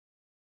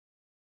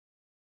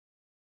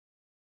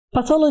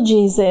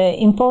Pathology is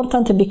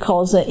important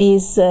because it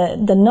is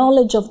the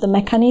knowledge of the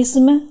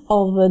mechanism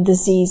of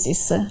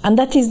diseases, and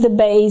that is the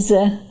base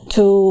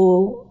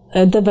to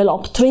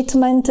develop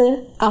treatment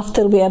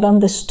after we have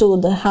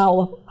understood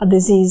how a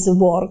disease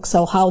works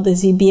or how the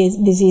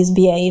disease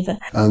behaves.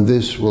 And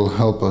this will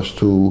help us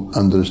to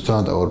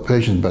understand our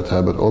patients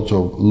better, but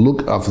also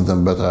look after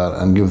them better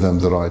and give them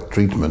the right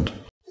treatment.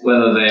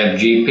 Whether they have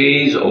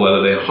GPs or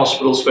whether they're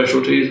hospital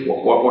specialties,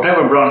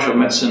 whatever branch of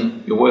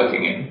medicine you're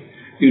working in,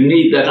 you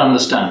need that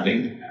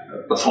understanding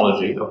of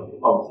pathology,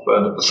 of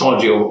the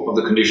pathology of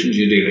the conditions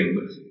you're dealing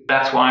with.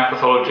 That's why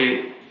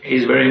pathology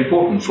is very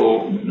important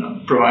for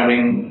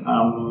providing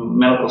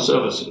medical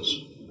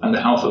services and the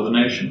health of the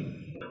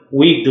nation.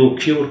 We do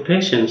cure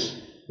patients.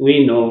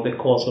 We know the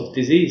cause of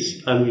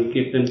disease and we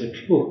give them the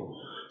cure.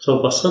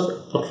 So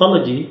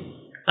pathology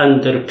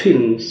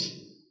underpins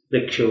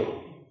the cure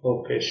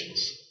of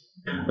patients.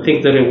 I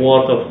think the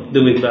reward of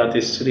doing that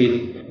is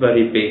really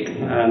very big,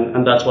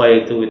 and that's why I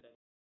do it.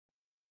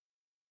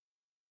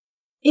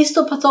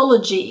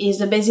 Histopathology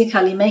is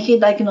basically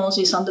making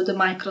diagnosis under the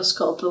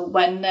microscope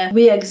when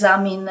we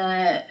examine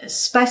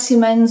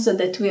specimens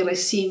that we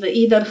receive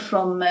either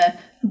from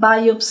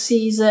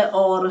biopsies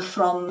or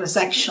from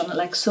resection,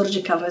 like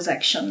surgical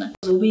resection.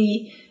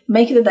 We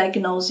make the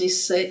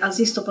diagnosis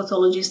as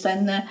histopathologists,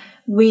 and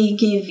we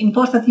give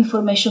important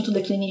information to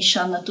the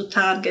clinician to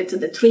target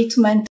the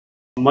treatment.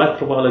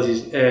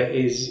 Microbiology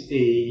is a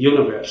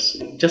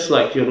universe. Just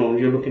like, you're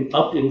looking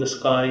up in the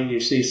sky, you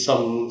see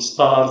some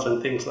stars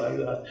and things like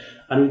that,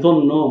 and you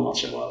don't know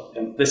much about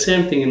them. The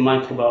same thing in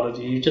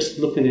microbiology, you're just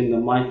looking in the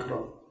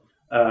micro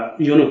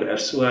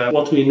universe, where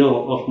what we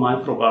know of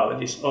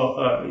microbiology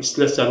is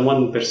less than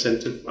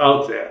 1%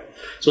 out there.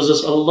 So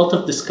there's a lot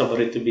of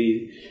discovery to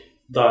be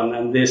done,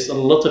 and there's a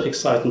lot of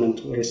excitement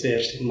to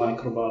research in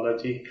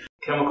microbiology.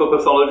 Chemical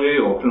pathology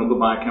or clinical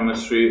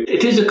biochemistry,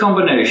 it is a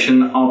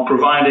combination of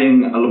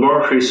providing a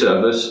laboratory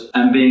service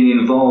and being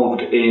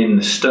involved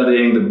in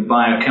studying the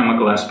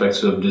biochemical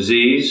aspects of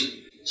disease,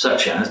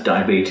 such as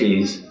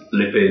diabetes,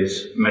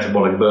 lipids,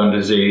 metabolic bone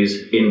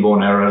disease,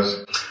 inborn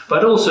errors.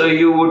 But also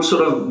you would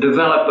sort of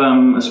develop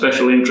a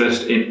special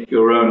interest in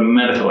your own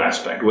medical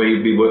aspect, where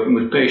you'd be working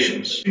with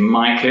patients. In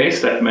my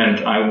case, that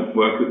meant I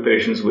worked with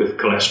patients with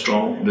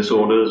cholesterol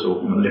disorders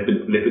or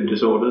lipid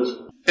disorders.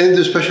 In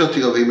the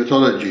specialty of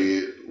hematology,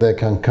 they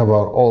can cover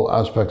all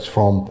aspects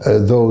from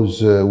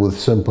those with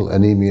simple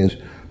anemias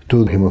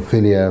to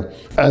hemophilia.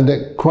 And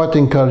quite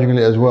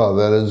encouragingly as well,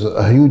 there is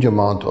a huge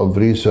amount of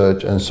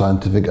research and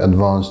scientific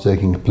advance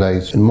taking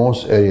place in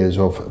most areas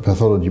of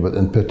pathology, but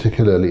in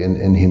particularly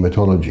in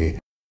hematology.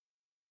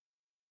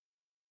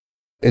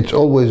 It's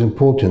always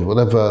important,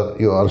 whenever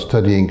you are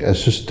studying a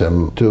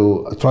system,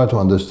 to try to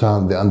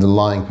understand the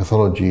underlying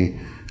pathology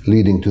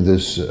leading to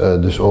this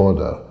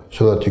disorder,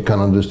 so that you can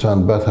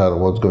understand better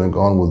what's going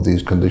on with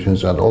these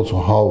conditions and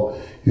also how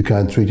you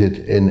can treat it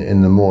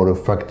in a more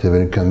effective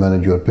and you can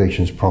manage your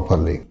patients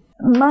properly.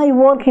 My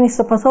work in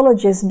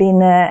histopathology has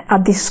been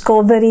a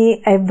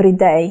discovery every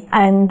day,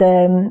 and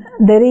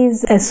there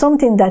is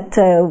something that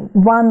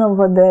one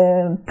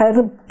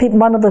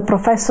of the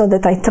professors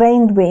that I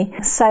trained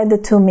with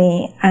said to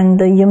me, and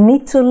you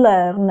need to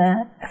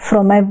learn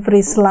from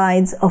every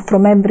slide or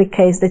from every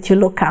case that you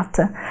look at,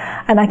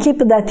 and I keep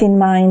that in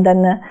mind,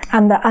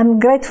 and I'm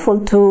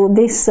grateful to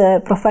this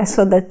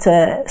professor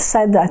that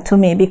said that to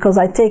me, because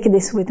I take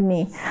this with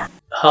me.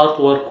 Hard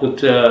work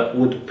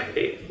would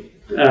pay.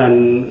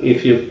 And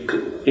if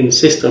you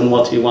insist on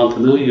what you want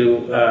to do,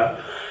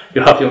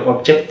 you have your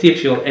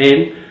objective, your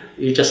aim.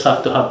 You just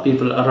have to have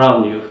people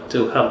around you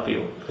to help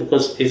you,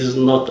 because it is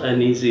not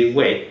an easy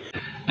way.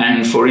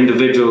 And for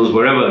individuals,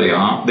 wherever they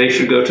are, they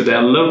should go to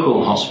their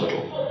local hospital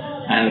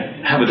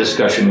and have a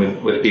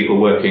discussion with people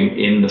working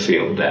in the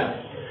field there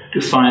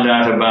to find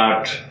out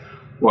about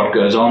what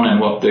goes on and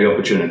what the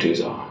opportunities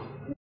are.